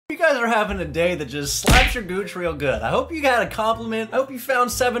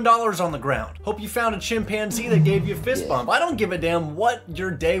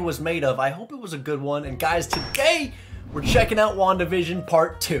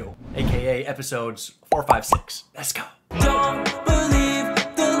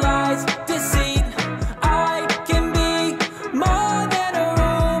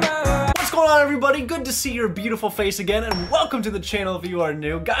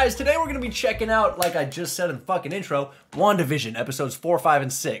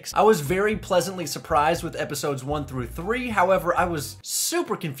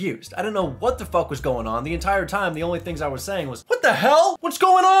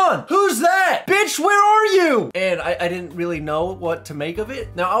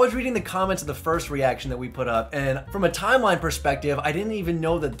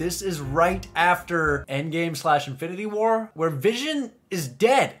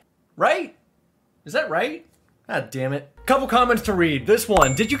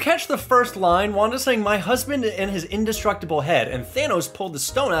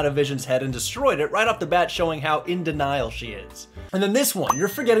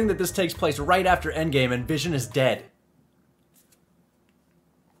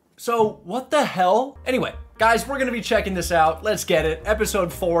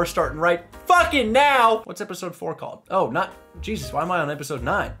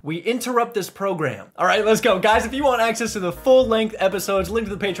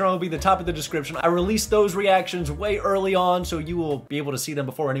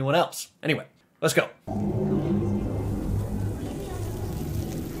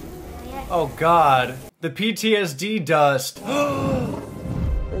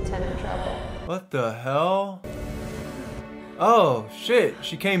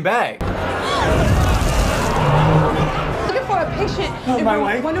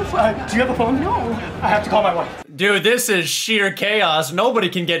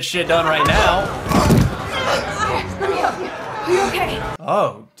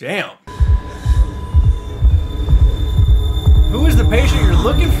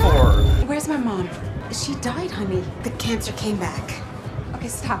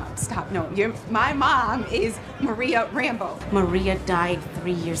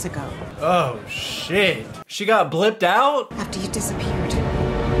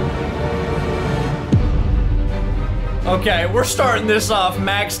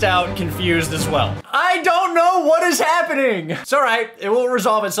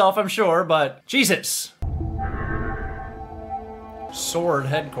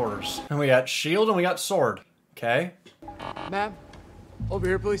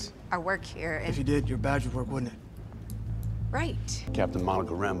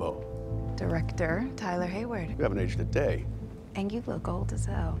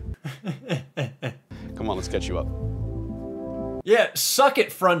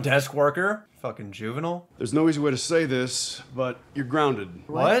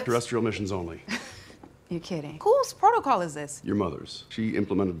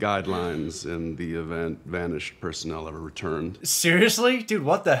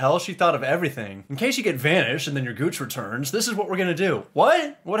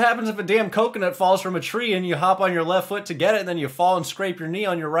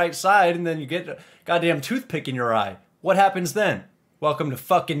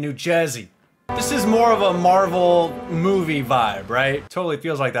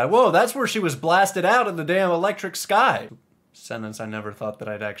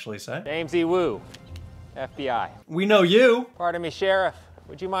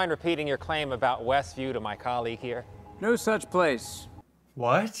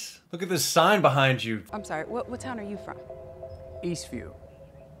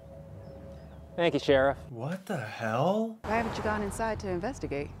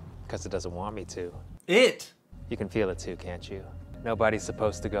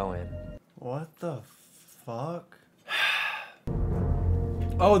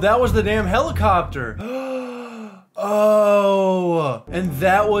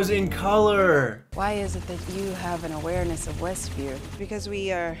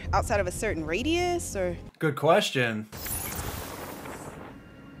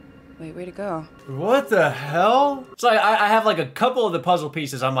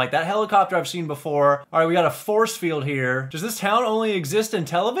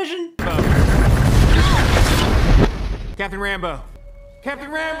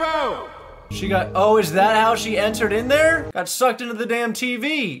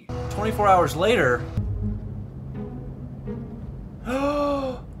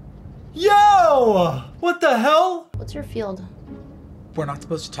We're not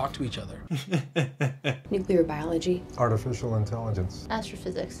supposed to talk to each other. Nuclear biology. Artificial intelligence.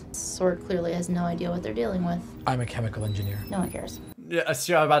 Astrophysics. Sword clearly has no idea what they're dealing with. I'm a chemical engineer. No one cares. Yeah, that's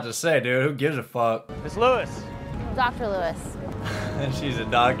what I'm about to say, dude. Who gives a fuck? Miss Lewis. Dr. Lewis. She's a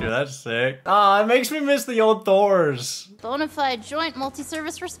doctor. That's sick. Aw, it makes me miss the old Thors. Bonafide joint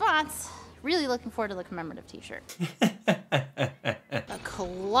multi-service response. Really looking forward to the commemorative t-shirt. A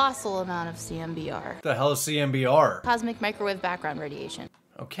colossal amount of CMBR. What the hell is CMBR? Cosmic microwave background radiation.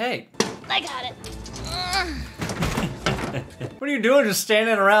 Okay. I got it. What are you doing just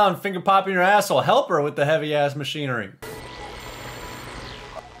standing around finger popping your asshole? Help her with the heavy ass machinery.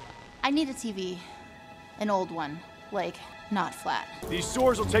 I need a TV. An old one. Like, not flat. These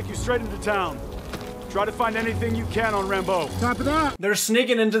sewers will take you straight into town. Try to find anything you can on Rambo. Copy that. They're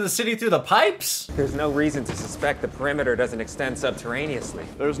sneaking into the city through the pipes? There's no reason to suspect the perimeter doesn't extend subterraneously.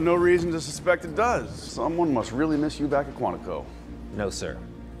 There's no reason to suspect it does. Someone must really miss you back at Quantico. No, sir.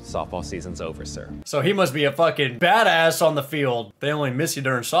 Softball season's over, sir. So he must be a fucking badass on the field. They only miss you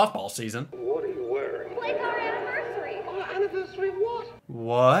during softball season. What are you wearing? Like our anniversary. Our anniversary of what?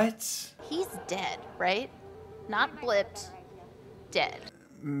 What? He's dead, right? Not blipped. Dead.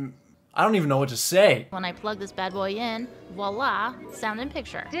 I don't even know what to say. When I plug this bad boy in, voila, sound and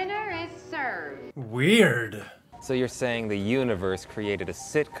picture. Dinner is served. Weird. So you're saying the universe created a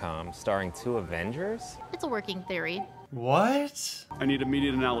sitcom starring 2 Avengers? It's a working theory. What? I need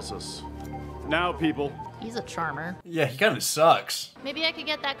immediate analysis. Now, people. He's a charmer. Yeah, he kind of sucks. Maybe I could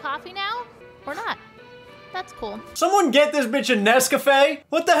get that coffee now? Or not. That's cool. Someone get this bitch a Nescafe?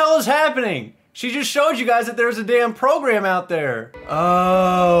 What the hell is happening? She just showed you guys that there's a damn program out there.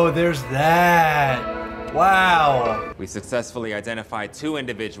 Oh, there's that. Wow. We successfully identified 2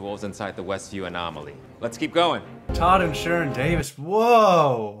 individuals inside the Westview anomaly. Let's keep going. Todd and Sharon Davis.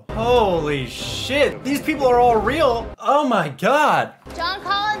 Whoa. Holy shit. These people are all real. Oh my God. John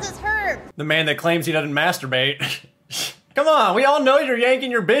Collins is hurt. The man that claims he doesn't masturbate. Come on, we all know you're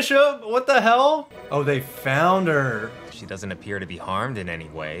yanking your bishop. What the hell? Oh, they found her. She doesn't appear to be harmed in any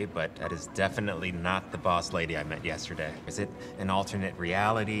way, but that is definitely not the boss lady I met yesterday. Is it an alternate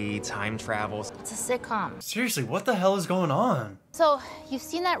reality, time travels? It's a sitcom. Seriously, what the hell is going on? So, you've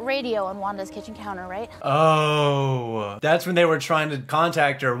seen that radio on Wanda's kitchen counter, right? Oh, that's when they were trying to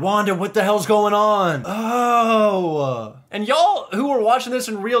contact her. Wanda, what the hell's going on? Oh. And y'all who were watching this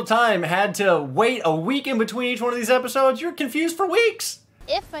in real time had to wait a week in between each one of these episodes? You're confused for weeks.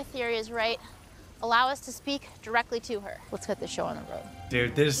 If my theory is right, allow us to speak directly to her. Let's get this show on the road.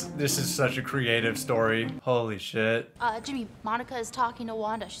 Dude, this is such a creative story. Holy shit. Jimmy, Monica is talking to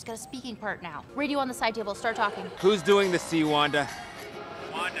Wanda. She's got a speaking part now. Radio on the side table, start talking. Who's doing this to you, Wanda?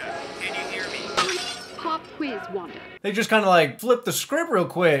 Wanda, can you hear me? Pop quiz, Wanda. They just kind of like flip the script real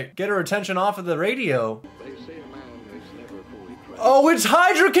quick, get her attention off of the radio. Oh, it's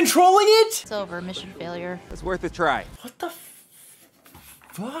Hydra controlling it? It's over, mission failure. It's worth a try. What the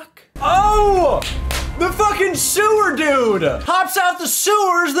fuck? Oh! The fucking sewer dude! Hops out the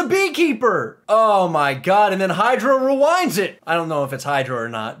sewers, the beekeeper! Oh my God, and then Hydra rewinds it. I don't know if it's Hydra or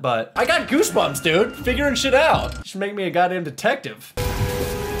not, but I got goosebumps, dude. Figuring shit out. Should make me a goddamn detective.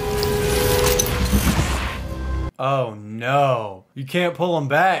 Oh no. You can't pull them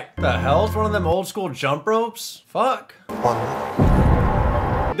back. The hell's one of them old school jump ropes? Fuck.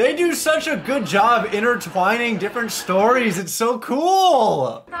 They do such a good job intertwining different stories. It's so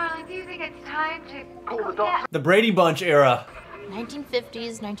cool. Darling, do you think it's time to Call the doctor. The Brady Bunch era.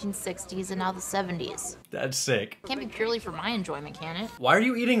 1950s, 1960s, and now the 70s. That's sick. Can't be purely for my enjoyment, can it? Why are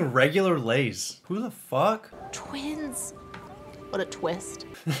you eating regular Lay's? Who the fuck? Twins. What a twist.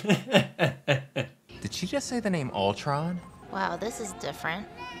 Did she just say the name Ultron? Wow, this is different.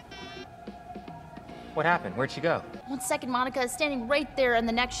 What happened? Where'd she go? 1 second, Monica is standing right there, and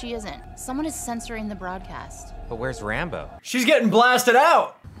the next she isn't. Someone is censoring the broadcast. But where's Rambo? She's getting blasted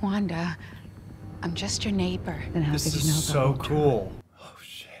out. Wanda, I'm just your neighbor. Then how This could is you know so about cool. Oh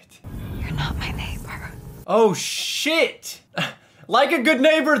shit. You're not my neighbor. Oh shit. Like a good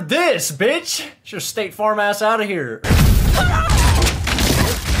neighbor, this bitch. Just State Farm ass out of here.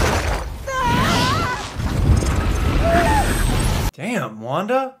 Damn,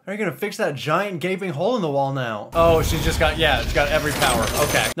 Wanda? How are you gonna fix that giant gaping hole in the wall now? Oh, she's just got, yeah, it's got every power.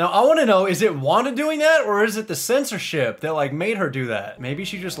 Okay. Now, I wanna know, is it Wanda doing that, or is it the censorship that, like, made her do that? Maybe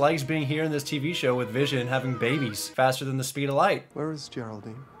she just likes being here in this TV show with Vision and having babies faster than the speed of light. Where is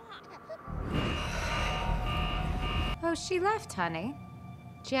Geraldine? Oh, she left, honey.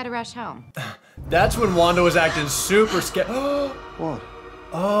 She had to rush home. That's when Wanda was acting super scared. What?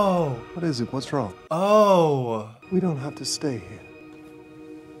 Oh. What is it? What's wrong? Oh. We don't have to stay here.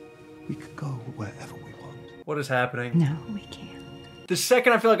 We could go wherever we want. What is happening? No, we can't. The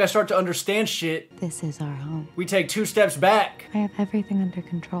second I feel like I start to understand shit, This is our home. we take 2 steps back. I have everything under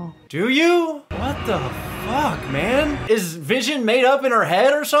control. Do you? What the fuck, man? Is Vision made up in her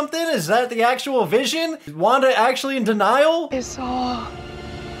head or something? Is that the actual Vision? Is Wanda actually in denial? It's all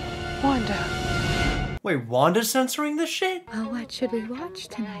Wanda. Wait, Wanda's censoring this shit? Well, what should we watch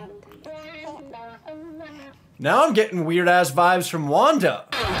tonight? Now I'm getting weird ass vibes from Wanda.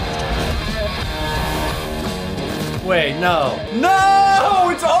 Wait, no. No!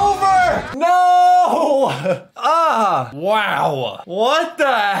 It's over! No! Ah! Wow. What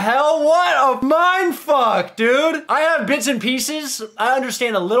the hell? What a mind fuck, dude! I have bits and pieces. I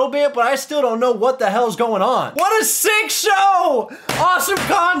understand a little bit, but I still don't know what the hell's going on. What a sick show! Awesome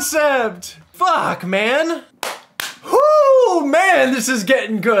concept! Fuck, man. Whoo, man, this is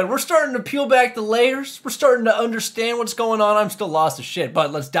getting good. We're starting to peel back the layers. We're starting to understand what's going on. I'm still lost as shit,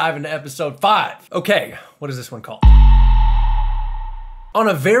 but let's dive into episode 5. Okay, what is this one called? On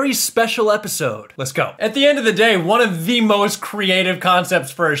a very special episode. Let's go. At the end of the day, one of the most creative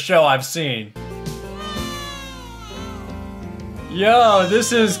concepts for a show I've seen. Yo,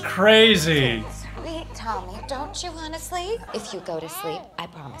 this is crazy. Sweet Tommy, don't you want to sleep? If you go to sleep, I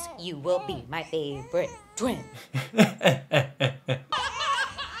promise you will be my favorite twin.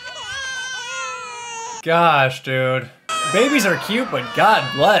 Gosh, dude. Babies are cute, but God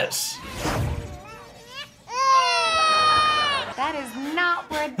bless. That is not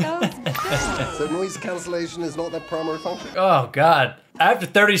where those go. So noise cancellation is not their primary function? Oh, God. After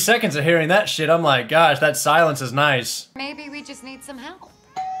 30 seconds of hearing that shit, I'm like, gosh, that silence is nice. Maybe we just need some help.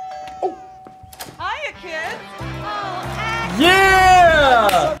 Hiya, kids.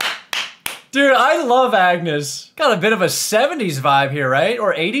 Yeah! Dude, I love Agnes. Got a bit of a 70s vibe here, right?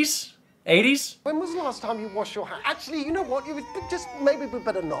 Or 80s? 80s? When was the last time you washed your hair? Actually, you know what? Maybe we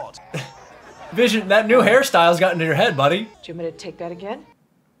better not. Vision, that new hairstyle's got into your head, buddy. Do you want me to take that again?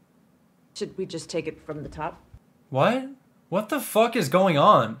 Should we just take it from the top? What? What the fuck is going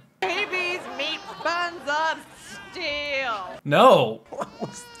on? Babies meet buns of steel. No. What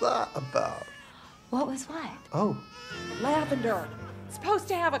was that about? What was what? Oh. Lavender. It's supposed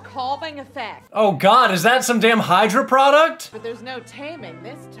to have a calming effect. Oh God, is that some damn Hydra product? But there's no taming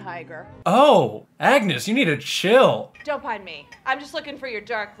this tiger. Oh, Agnes, you need to chill. Don't mind me. I'm just looking for your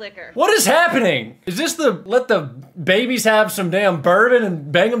dark liquor. What is happening? Is this the let the babies have some damn bourbon and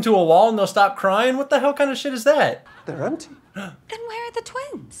bang them to a wall and they'll stop crying? What the hell kind of shit is that? They're empty. Then where are the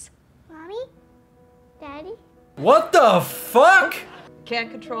twins? Mommy? Daddy? What the fuck? Can't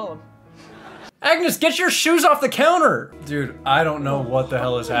control them. Agnes, get your shoes off the counter! Dude, I don't know what the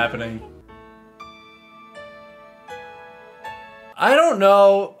hell is happening. I don't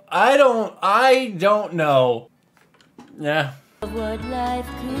know. I don't know. Yeah. What life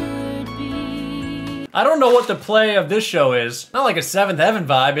could be. I don't know what the play of this show is. Not like a Seventh Heaven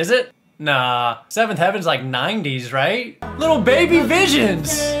vibe, is it? Nah, Seventh Heaven's like 90s, right? Little baby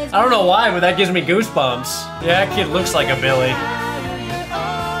Visions! I don't know why, but that gives me goosebumps. Yeah, that kid looks like a Billy.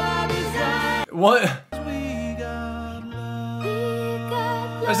 What?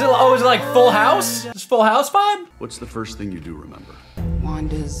 Is it like Full House? Is Full House vibe? What's the first thing you do remember?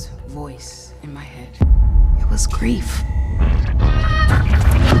 Wanda's voice in my head. It was grief.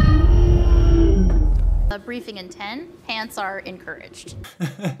 A briefing in 10, pants are encouraged.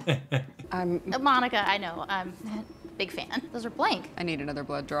 Monica, I know, I'm a big fan. Those are blank. I need another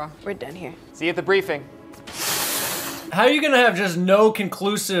blood draw. We're done here. See you at the briefing. How are you gonna have just no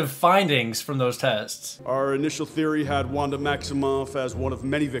conclusive findings from those tests? Our initial theory had Wanda Maximoff as one of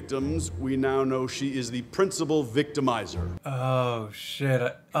many victims. We now know she is the principal victimizer. Oh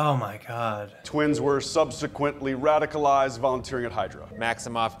shit, oh my God. Twins were subsequently radicalized, volunteering at Hydra.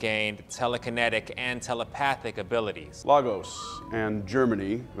 Maximoff gained telekinetic and telepathic abilities. Lagos and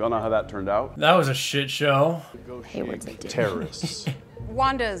Germany, we all know how that turned out. That was a shit show. Negotiate terrorists.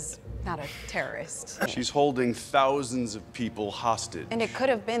 Wanda's not a terrorist. She's holding thousands of people hostage. And it could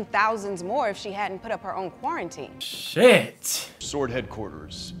have been thousands more if she hadn't put up her own quarantine. Shit. Sword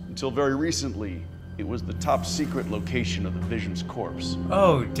headquarters. Until very recently, it was the top secret location of the Vision's corpse.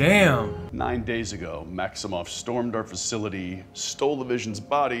 Oh, damn. 9 days ago, Maximoff stormed our facility, stole the Vision's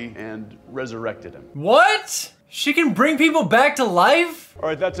body, and resurrected him. What? She can bring people back to life? All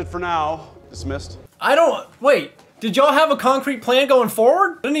right, that's it for now. Dismissed. Wait. Did y'all have a concrete plan going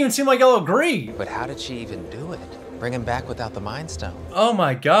forward? Didn't even seem like y'all agree. But how did she even do it? Bring him back without the Mind Stone. Oh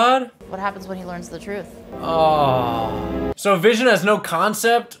my God. What happens when he learns the truth? Oh. So Vision has no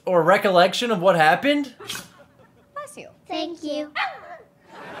concept or recollection of what happened? Bless you. Thank you.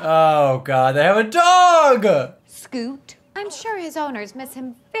 Oh God, they have a dog! Scoot. I'm sure his owners miss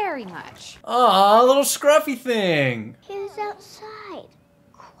him very much. Aw, little scruffy thing. He was outside,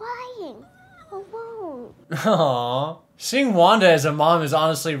 crying, alone. Aw. Seeing Wanda as a mom is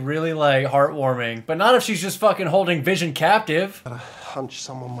honestly really, like, heartwarming. But not if she's just fucking holding Vision captive. Got a hunch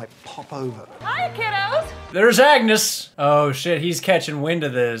someone might pop over. Hi, kiddos. There's Agnes. Oh shit, he's catching wind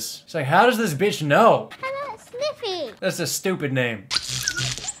of this. He's like, how does this bitch know? How about Sniffy? That's a stupid name.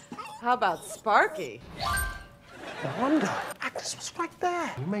 How about Sparky? Wanda, Agnes was right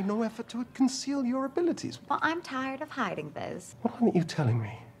there. You made no effort to conceal your abilities. Well, I'm tired of hiding this. Why aren't you telling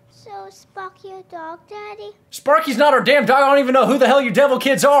me? So, Sparky a dog, Daddy? Sparky's not our damn dog. I don't even know who the hell you devil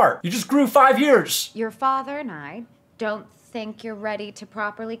kids are. You just grew 5 years. Your father and I don't think you're ready to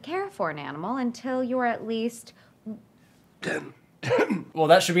properly care for an animal until you're at least... Well,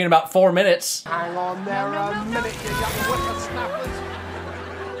 that should be in about 4 minutes. Hang on there a minute, you young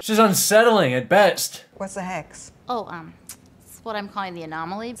whippersnappers. She's unsettling at best. What's a hex? Oh, it's what I'm calling the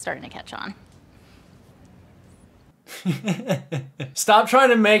anomaly. It's starting to catch on. Stop trying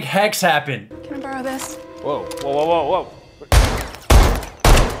to make Hex happen. Can I borrow this? Whoa, whoa, whoa, whoa, whoa.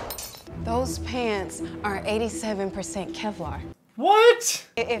 Those pants are 87% Kevlar. What?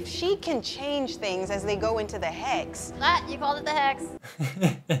 If she can change things as they go into the hex, That, you called it the hex.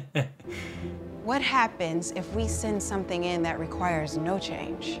 what happens if we send something in that requires no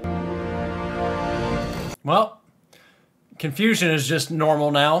change? Well, confusion is just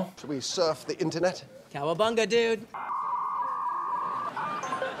normal now. Should we surf the internet? Cowabunga, dude.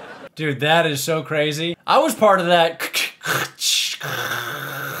 Dude, that is so crazy. I was part of that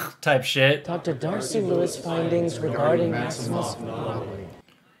type shit. Dr. Darcy Lewis findings regarding Maximus.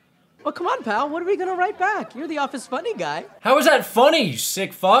 Well, come on, pal. What are we gonna write back? You're the office funny guy. How is that funny, you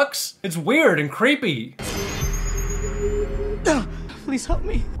sick fucks? It's weird and creepy. Please help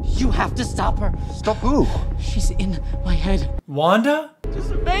me. You have to stop her. Stop who? She's in my head. Wanda?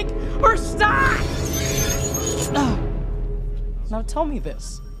 Just make her stop! Now tell me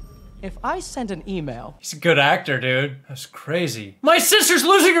this. If I send an email... He's a good actor, dude. That's crazy. My sister's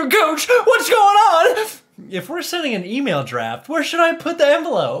losing her gooch! What's going on? If we're sending an email draft, where should I put the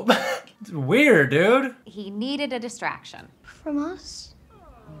envelope? It's weird, dude. He needed a distraction. From us?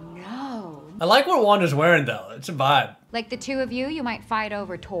 No. I like what Wanda's wearing, though. It's a vibe. Like the two of you might fight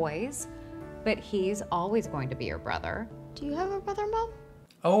over toys, but he's always going to be your brother. Do you have a brother, Mom?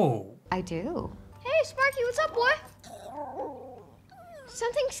 Oh. I do. Hey, Sparky, what's up, boy?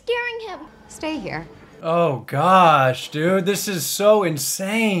 Something's scaring him. Stay here. Oh gosh, dude, this is so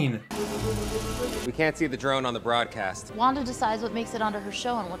insane. We can't see the drone on the broadcast. Wanda decides what makes it onto her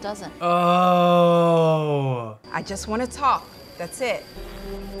show and what doesn't. Oh. I just want to talk. That's it.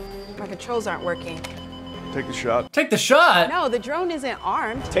 My controls aren't working. Take the shot. Take the shot? No, the drone isn't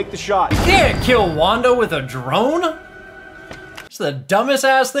armed. Take the shot. You can't kill Wanda with a drone? It's the dumbest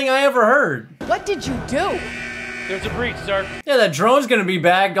ass thing I ever heard. What did you do? There's a breach, sir. Yeah, that drone's gonna be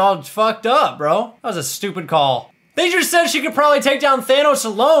bagged all fucked up, bro. That was a stupid call. They just said she could probably take down Thanos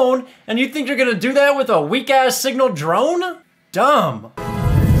alone, and you think you're gonna do that with a weak-ass signal drone? Dumb.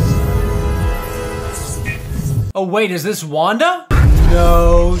 Oh wait, is this Wanda?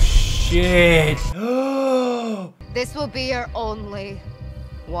 No shit. This will be your only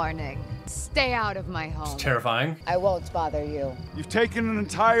warning. Stay out of my home. It's terrifying. I won't bother you. You've taken an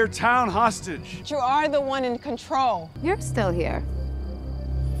entire town hostage. You are the one in control. You're still here.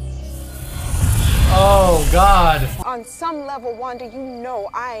 Oh, God. On some level, Wanda, you know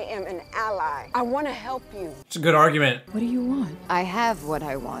I am an ally. I want to help you. It's a good argument. What do you want? I have what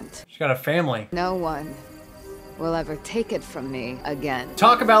I want. She's got a family. No one will ever take it from me again.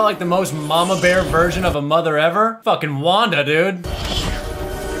 Talk about like the most mama bear version of a mother ever. Fucking Wanda, dude.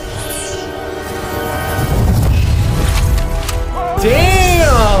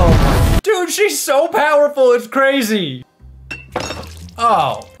 Damn! Dude, she's so powerful, it's crazy.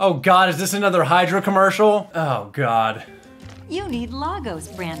 Oh God, is this another Hydra commercial? Oh God. You need Lagos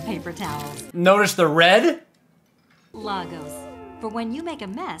brand paper towels. Notice the red? Lagos. For when you make a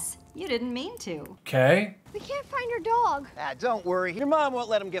mess, you didn't mean to. Okay. We can't find your dog. Ah, don't worry. Your mom won't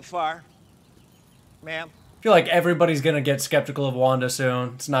let him get far. Ma'am. I feel like everybody's gonna get skeptical of Wanda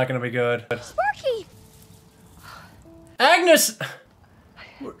soon. It's not gonna be good. Sparky! Agnes!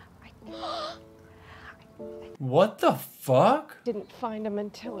 What the fuck? Didn't find him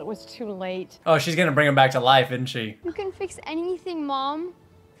until it was too late. Oh, she's gonna bring him back to life, isn't she? You can fix anything, Mom.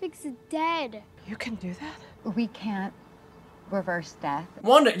 Fix dead. You can do that? We can't reverse death.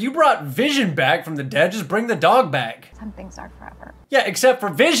 Wanda, you brought Vision back from the dead. Just bring the dog back. Some things are forever. Yeah, except for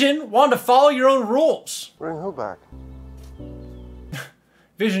Vision. Wanda, follow your own rules. Bring who back?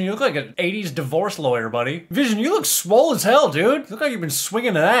 Vision, you look like an 80s divorce lawyer, buddy. Vision, you look swole as hell, dude. You look like you've been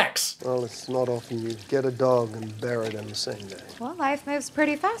swinging an axe. Well, it's not often you get a dog and bury it in the same day. Well, life moves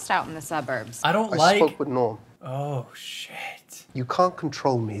pretty fast out in the suburbs. I I spoke with Norm. Oh, shit. You can't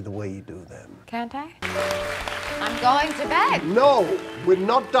control me the way you do them. Can't I? I'm going to bed. No, we're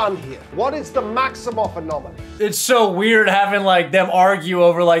not done here. What is the Maximoff anomaly? It's so weird having like them argue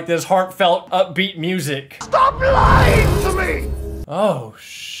over like this heartfelt, upbeat music. Stop lying to me! Oh,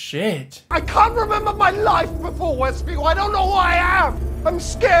 shit. I can't remember my life before Westview. I don't know who I am. I'm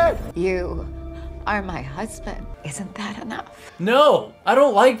scared. You are my husband. Isn't that enough? No, I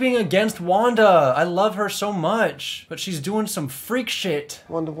don't like being against Wanda. I love her so much, but she's doing some freak shit.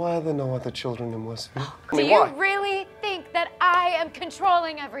 Wonder why are there no other children in Westview? Do you really think that I am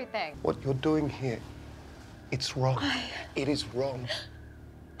controlling everything? What you're doing here, it's wrong. It is wrong.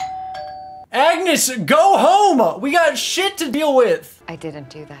 Agnes, go home! We got shit to deal with! I didn't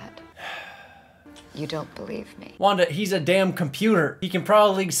do that. You don't believe me. Wanda, he's a damn computer. He can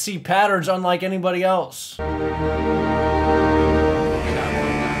probably see patterns unlike anybody else.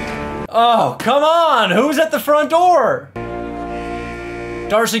 Oh, come on! Who's at the front door?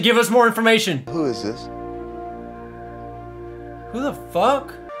 Darcy, give us more information. Who is this? Who the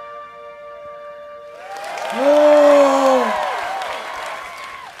fuck? Oh!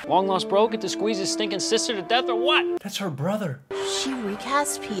 Long lost bro get to squeeze his stinking sister to death or what? That's her brother. She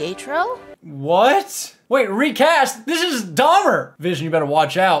recast Pietro? What? Wait, recast? This is Dahmer! Vision, you better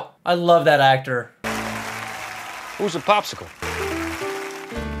watch out. I love that actor. Who's a popsicle?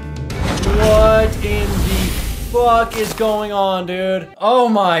 What in the fuck is going on, dude? Oh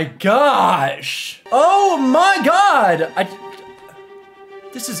my gosh. Oh my god!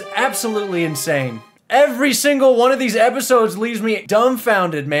 This is absolutely insane. Every single one of these episodes leaves me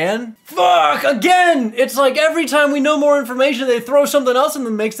dumbfounded, man. Fuck, again! It's like every time we know more information, they throw something else in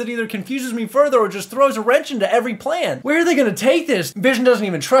the mix that either confuses me further or just throws a wrench into every plan. Where are they gonna take this? Vision doesn't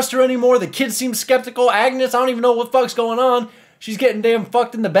even trust her anymore. The kid seems skeptical. Agnes, I don't even know what the fuck's going on. She's getting damn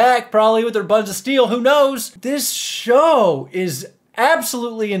fucked in the back, probably with her buns of steel, who knows? This show is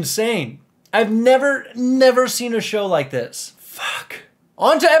absolutely insane. I've never seen a show like this. Fuck.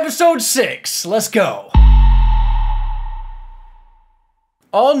 On to episode 6, let's go.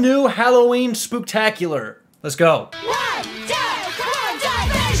 All new Halloween Spooktacular. Let's go. WandaVision!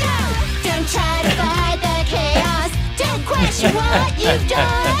 Don't try to fight the chaos. Don't question what you've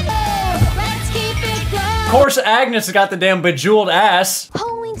done. Let's keep it going. Of course, Agnes has got the damn bejeweled ass.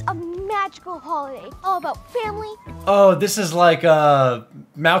 Halloween's a magical holiday, all about family. Oh, this is like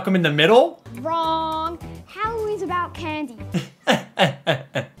Malcolm in the Middle? Wrong. Halloween's about candy.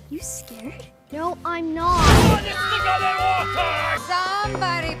 You scared? No, I'm not.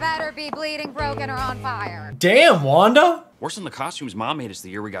 Somebody better be bleeding, broken, or on fire. Damn, Wanda. Worse than the costumes Mom made us the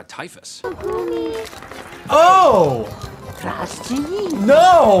year we got typhus. Oh!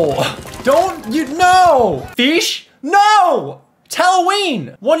 No! Don't you, no! Fish? No! It's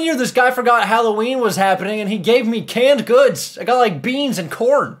Halloween! One year this guy forgot Halloween was happening and he gave me canned goods. I got like beans and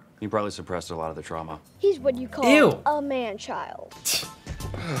corn. He probably suppressed a lot of the trauma. He's what you call Ew. a man-child.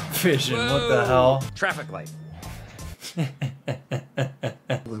 Vision, what the hell? Traffic light. There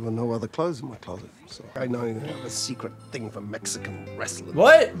were no other clothes in my closet, so I know you have a secret thing for Mexican wrestlers.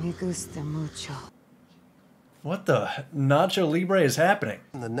 What? Me gusta mucho. What the Nacho Libre is happening?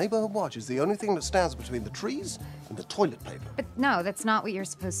 And the neighborhood watch is the only thing that stands between the trees and the toilet paper. But no, that's not what you're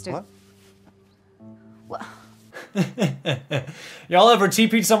supposed to. What? Well, Y'all ever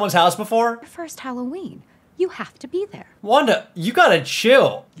TP'd someone's house before? first Halloween. You have to be there. Wanda, you gotta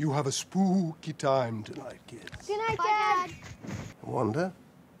chill. You have a spooky time tonight, kids. Good night, Dad. Wanda?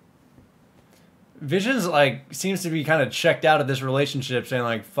 Vision's like, seems to be kind of checked out of this relationship, saying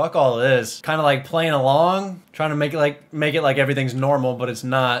like, fuck all this. Kind of like playing along, trying to make it like everything's normal, but it's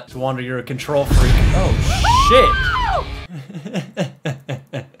not. So Wanda, you're a control freak. Oh,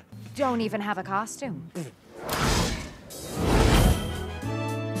 shit. Don't even have a costume.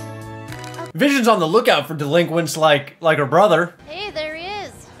 Vision's on the lookout for delinquents like her brother. Hey, there he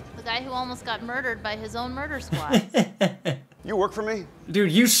is. The guy who almost got murdered by his own murder squad. You work for me?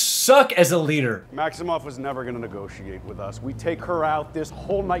 Dude, you suck as a leader. Maximoff was never gonna negotiate with us. We take her out, this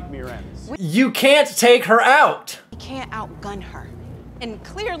whole nightmare ends. You can't take her out. We can't outgun her. And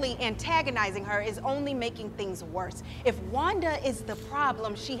clearly antagonizing her is only making things worse. If Wanda is the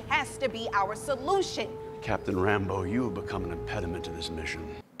problem, she has to be our solution. Captain Rambo, you have become an impediment to this mission.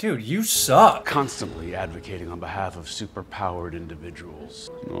 Dude, you suck. Constantly advocating on behalf of superpowered individuals.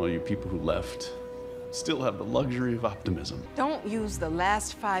 And all you people who left still have the luxury of optimism. Don't use the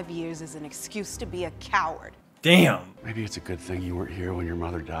last 5 years as an excuse to be a coward. Damn. Maybe it's a good thing you weren't here when your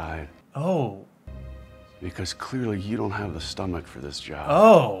mother died. Oh. Because clearly you don't have the stomach for this job.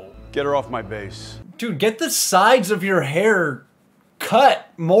 Oh. Get her off my base. Dude, get the sides of your hair cut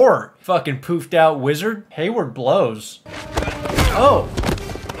more. Fucking poofed out wizard. Hayward blows. Oh.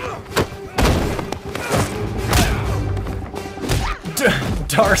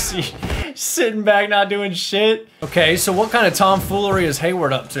 Darcy sitting back not doing shit. Okay, so what kind of tomfoolery is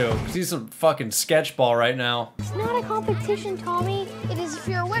Hayward up to? Because he's a fucking sketchball right now. It's not a competition, Tommy. It is if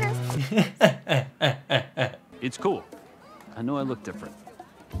you're a winner. It's cool. I know I look different.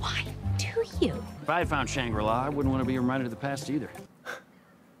 Why do you? If I had found Shangri-La, I wouldn't want to be reminded of the past either.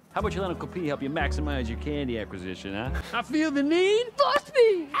 How about you let Uncle P help you maximize your candy acquisition, huh? I feel the need. Bust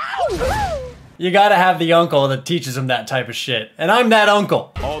me! Ow! You gotta have the uncle that teaches him that type of shit. And I'm that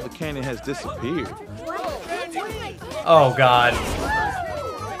uncle. All the candy has disappeared. Oh, God.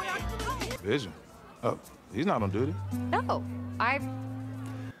 Vision. Oh, he's not on duty. No,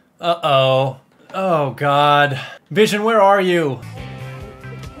 Uh-oh. Oh, God. Vision, where are you?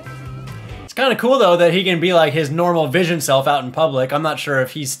 It's kind of cool, though, that he can be like his normal Vision self out in public. I'm not sure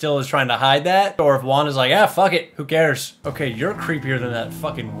if he still is trying to hide that, or if Wanda's like, yeah, fuck it, who cares? Okay, you're creepier than that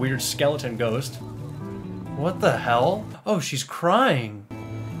fucking weird skeleton ghost. What the hell? Oh, she's crying.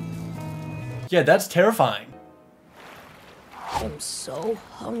 Yeah, that's terrifying. I'm so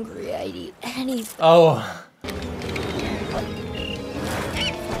hungry, I'd eat anything. Oh.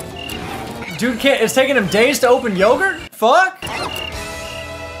 Dude it's taking him days to open yogurt? Fuck?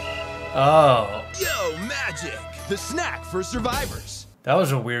 Oh. Yo, magic! The snack for survivors. That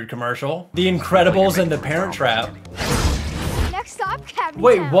was a weird commercial. The Incredibles and the Parent Trap. Next stop, Captain.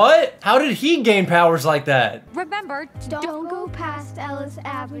 Wait, what? How did he gain powers like that? Remember, don't go past Ellis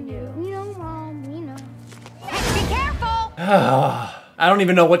Avenue. We know, Mom, we know. Hey, be careful! I don't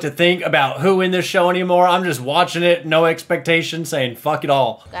even know what to think about who in this show anymore. I'm just watching it, no expectation, saying fuck it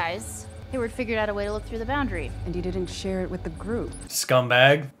all. Guys, Hayward figured out a way to look through the boundary. And you didn't share it with the group.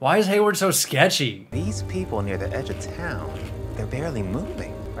 Scumbag. Why is Hayward so sketchy? These people near the edge of town, they're barely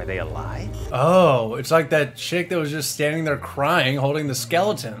moving. Are they alive? Oh, it's like that chick that was just standing there crying, holding the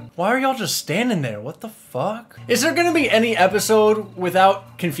skeleton. Why are y'all just standing there? What the fuck? Is there gonna be any episode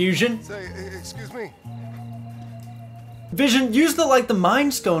without confusion? Say, excuse me. Vision, use the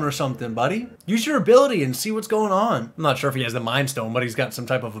Mind Stone or something, buddy. Use your ability and see what's going on. I'm not sure if he has the Mind Stone, but he's got some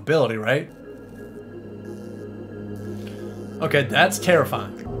type of ability, right? Okay, that's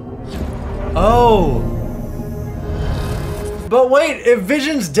terrifying. Oh. But wait, if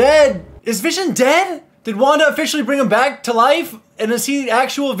Vision's dead, is Vision dead? Did Wanda officially bring him back to life? And is he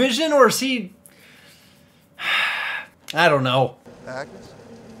actual Vision or is he... I don't know. Agnes?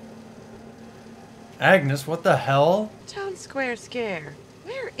 Agnes, what the hell? Town Square Scare.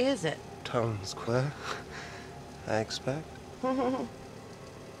 Where is it? Town Square, I expect. You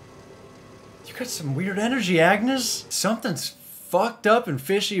got some weird energy, Agnes. Something's fucked up and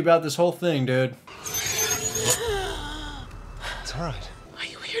fishy about this whole thing, dude. It's all right. Are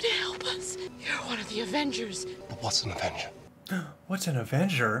you here to help us? You're one of the Avengers. But what's an Avenger? What's an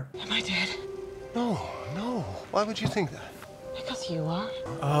Avenger? Am I dead? No, no. Why would you think that? Because you are.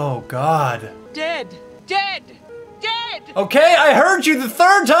 Oh, God. Dead! Dead! Dead! Okay, I heard you the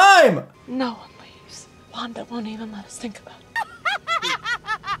third time! No one leaves. Wanda won't even let us think about it.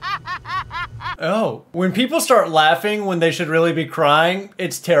 Oh, when people start laughing when they should really be crying,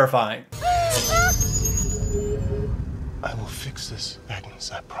 it's terrifying. I will fix this, Agnes,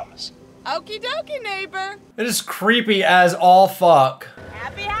 I promise. Okie dokie, neighbor. It is creepy as all fuck.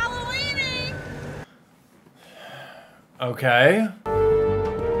 Happy Halloweening! Okay.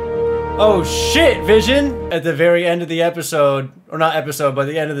 Oh shit, Vision! At the very end of the episode, or not episode, but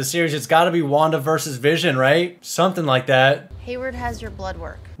the end of the series, it's gotta be Wanda versus Vision, right? Something like that. Hayward has your blood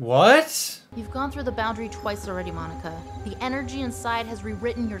work. What? You've gone through the boundary twice already, Monica. The energy inside has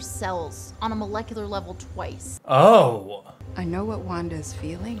rewritten your cells on a molecular level twice. Oh. I know what Wanda is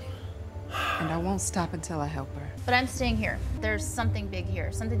feeling, and I won't stop until I help her. But I'm staying here. There's something big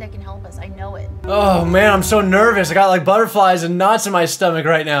here, something that can help us. I know it. Oh man, I'm so nervous. I got like butterflies and knots in my stomach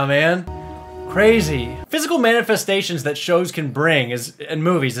right now, man. Crazy. Physical manifestations that shows can bring in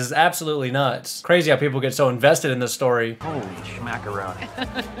movies is absolutely nuts. Crazy how people get so invested in this story. Holy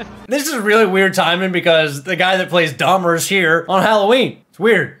schmackaroni. This is really weird timing because the guy that plays Dahmer's here on Halloween. It's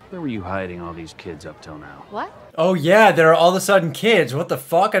weird. Where were you hiding all these kids up till now? What? Oh yeah, there are all of a sudden kids. What the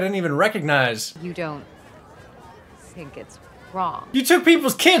fuck? I didn't even recognize. You don't think it's wrong. You took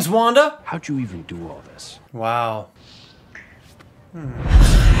people's kids, Wanda. How'd you even do all this? Wow.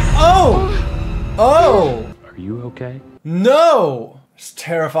 Oh! Oh! Are you okay? No! It's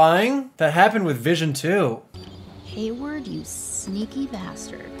terrifying. That happened with Vision too. Hayward, you sneaky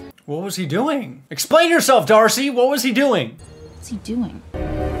bastard. What was he doing? Explain yourself, Darcy. What was he doing? What's he doing?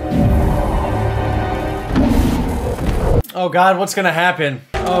 Oh God, what's gonna happen?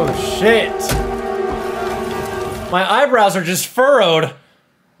 Oh shit. My eyebrows are just furrowed.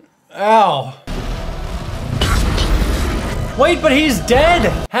 Ow. Wait, but he's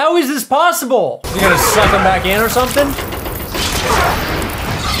dead. How is this possible? You gonna suck him back in or something?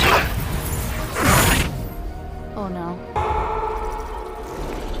 Oh no.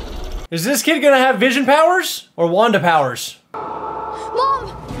 Is this kid gonna have vision powers or Wanda powers? Mom!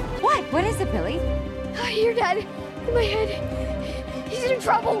 What is it, Billy? Your dad, in my head. He's in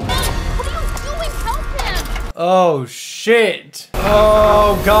trouble. What are you doing? Help him! Oh shit.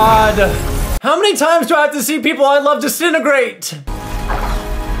 Oh God. How many times do I have to see people I love disintegrate?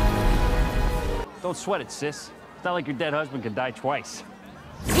 Don't sweat it, sis. It's not like your dead husband could die twice.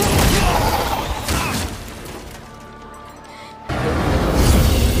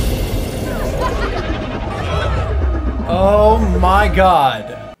 Oh my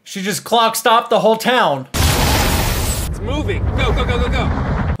God. She just clock stopped the whole town. It's moving. Go, go, go, go, go.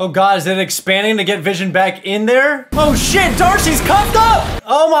 Oh God, is it expanding to get Vision back in there? Oh shit, Darcy's cuffed up!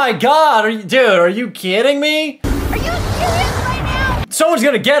 Oh my God, dude, are you kidding me? Are you serious right now? Someone's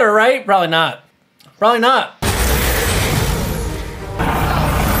gonna get her, right? Probably not. Probably not.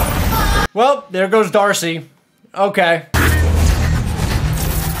 Well, there goes Darcy. Okay.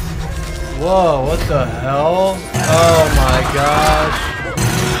 Whoa, what the hell? Oh my gosh.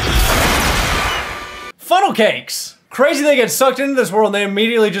 Funnel cakes! Crazy they get sucked into this world and they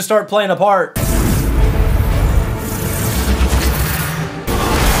immediately just start playing a part.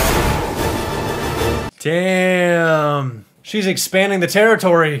 Damn. She's expanding the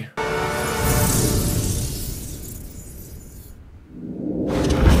territory.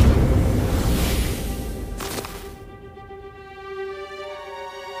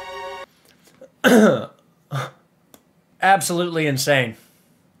 Absolutely insane.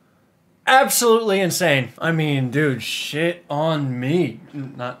 Absolutely insane. I mean, dude, shit on me.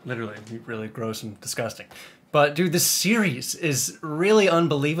 Not literally, really gross and disgusting. But dude, this series is really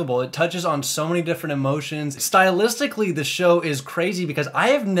unbelievable. It touches on so many different emotions. Stylistically, the show is crazy because I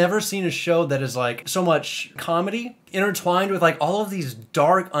have never seen a show that is like so much comedy intertwined with like all of these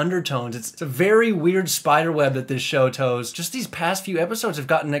dark undertones. It's a very weird spider web that this show toes. Just these past few episodes have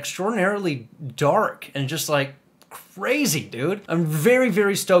gotten extraordinarily dark and just like crazy, dude. I'm very,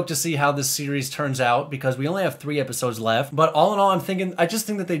 very stoked to see how this series turns out because we only have 3 episodes left. But all in all, I just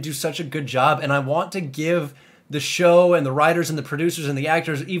think that they do such a good job, and I want to give the show and the writers and the producers and the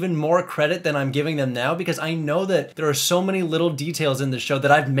actors even more credit than I'm giving them now because I know that there are so many little details in the show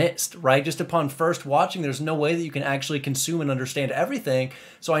that I've missed, right? Just upon first watching, there's no way that you can actually consume and understand everything.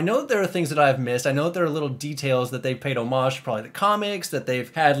 So I know that there are things that I've missed. I know that there are little details that they've paid homage to probably the comics, that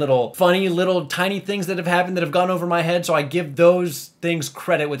they've had little funny, little tiny things that have happened that have gone over my head. So I give those things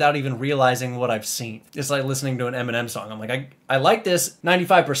credit without even realizing what I've seen. It's like listening to an Eminem song. I'm like, I like this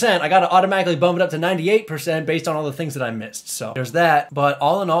 95%. I got to automatically bump it up to 98% based on all the things that I missed. So there's that. But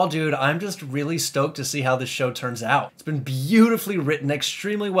all in all, dude, I'm just really stoked to see how this show turns out. It's been beautifully written,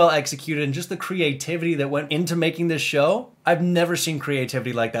 extremely well executed, and just the creativity that went into making this show. I've never seen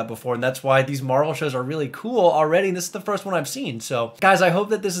creativity like that before, and that's why these Marvel shows are really cool already, and this is the first one I've seen. So, guys, I hope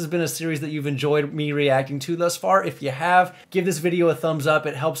that this has been a series that you've enjoyed me reacting to thus far. If you have, give this video a thumbs up.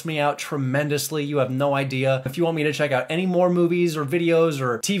 It helps me out tremendously. You have no idea. If you want me to check out any more movies or videos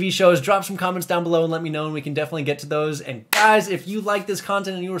or TV shows, drop some comments down below and let me know, and we can definitely get to those. And guys, if you like this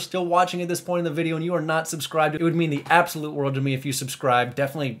content and you are still watching at this point in the video and you are not subscribed, it would mean the absolute world to me if you subscribe.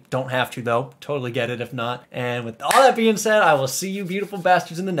 Definitely don't have to, though. Totally get it if not. And with all that being said, I will see you beautiful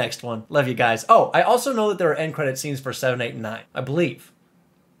bastards in the next one. Love you guys. Oh, I also know that there are end credit scenes for 7, 8, and 9. I believe.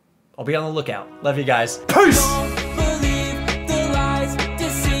 I'll be on the lookout. Love you guys. Peace!